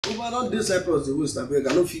don't do Cyprus the waste. I beg.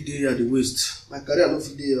 I don't fit dey here the waste. My career I don't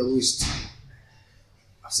fit dey here waste.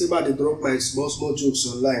 I say about they drop my small jokes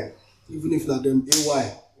online. Even if not them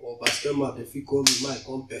AY or basketball, they fit come with my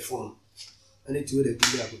come perform. Anything where they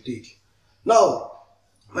give me, I go take. Now,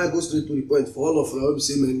 I go straight to the point. For all of you, I will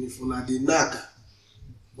say, man, if una dey knack,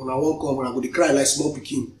 when I won't come, when I go dey cry like small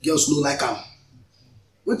pikin, girls no like am.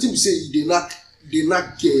 Wetin be say you dey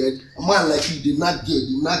knack girl, a man like you dey knack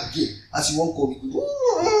girl, as you won't come, you go,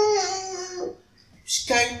 which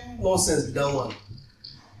kind nonsense be that one?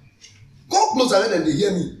 Come close and let them dey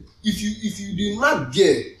hear me. If you dey knack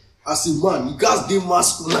girl as a man, you gats dey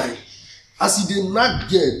masculine. As you dey knack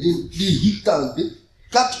girl, they hit am, they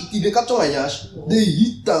catch on yash, they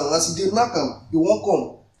hit am. As you dey knack am, you won't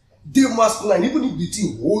come. Dey masculine, even if the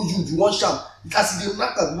thing hold you want sharp. As you dey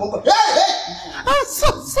knack am, you won't come. Hey! I'm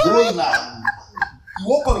so sorry. Hold now. You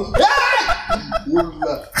won't come. Hey!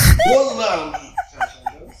 Hold now.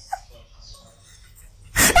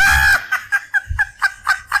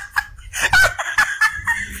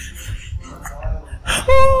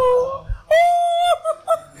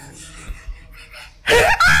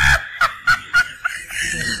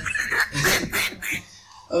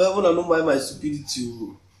 I don't mind my stupidity.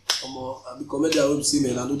 I be comedian. I will say,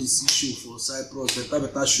 man, I know the see show for Cyprus.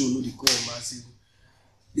 Better show, no the call massive.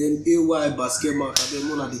 Then AY basketball,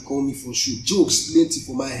 they call me for show. Jokes plenty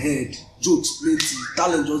for my head. Jokes plenty.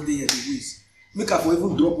 Talent just there the ways. Make her for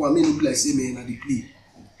even drop one minute like say, man, I dey play.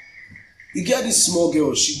 You get this small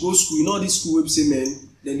girl, she go school. You know this school web say, man,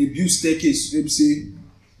 then they build staircase. Web say,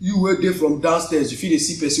 you were there from downstairs. You feel they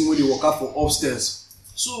see person when they walk up for upstairs.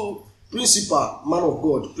 So principal, man of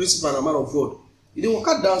God, principal and man of God. If they walk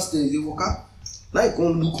out downstairs, they walk out. Now you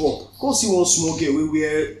come look up, come see one small girl wey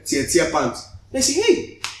wear tear pants. They say,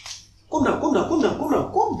 hey, come down. The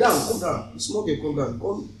small girl come down.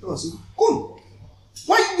 Come and say, come.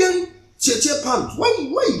 Why you wearing tear pants? Why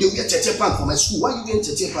you wear tear pants for my school? Why you wearing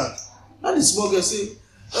tear pants? Now the small girl say,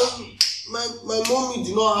 my mommy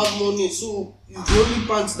do not have money, so it's the only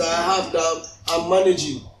pants that I have that I'm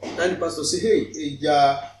managing. Then the pastor say, hey,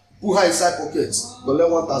 put her inside pockets,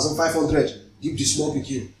 collect 1,500, give the small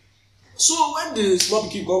pikin. So when the small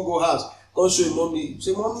pikin go house, come show him mommy,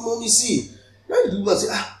 say, mommy, see. Then the woman say,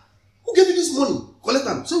 who gave you this money? Collect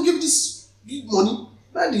them. So who gave you this money?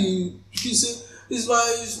 Then the pikin say,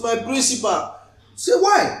 it's my principal. Say,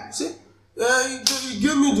 why? Say, he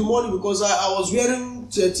gave me the money because I was wearing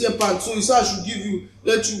tear pants, so he said I should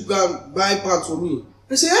let you go and buy pants for me.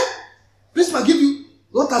 I say, principal give you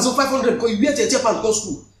 1,500 because you wear tear pants go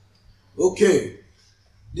school. Okay.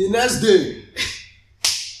 The next day,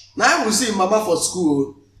 now I will see mama for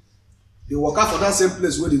school. They walk out for that same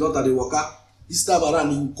place where the daughter they walk out. This time around,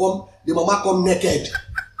 the mama come naked.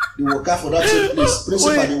 They walk out for that same place.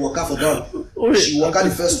 Principal, they walk out for that. She walk out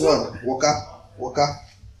the first one. Walk out.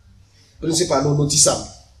 Principal no notice am.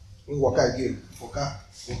 He walk out again. Walk out.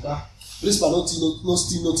 Principal no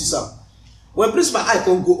still notice am. When principal eye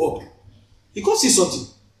come go up, he come see something.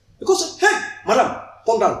 He come say, hey, madam,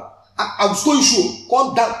 come down. I was going to show.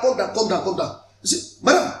 Calm down. You say,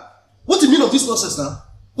 madam, what's the meaning of this nonsense now?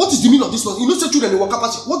 What is the meaning of this nonsense? You know, say children they walk up.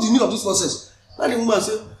 What's the meaning of this nonsense? And the woman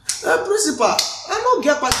say, principal, I don't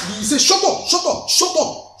get past. He say, shut up.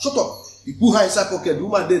 He put her inside pocket. The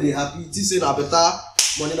woman there, they happy. He say, na better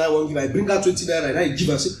money I won't give. I bring her 20 naira and I give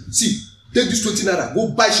her. Say, see, take this 20 naira. Go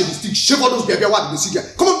buy shaving stick. Shave all those baby. What they see there?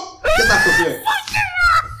 Come on, get out of here.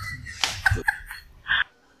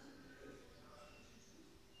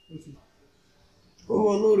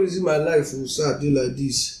 Oh, no reason my life will start do like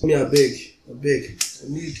this. Me, I beg.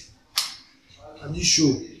 I need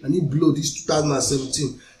show. I need blow this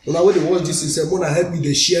 2017. Now when they watch this, they say, "Mona help me,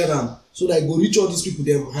 they share them so that I go reach all these people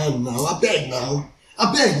them hand now. I beg now.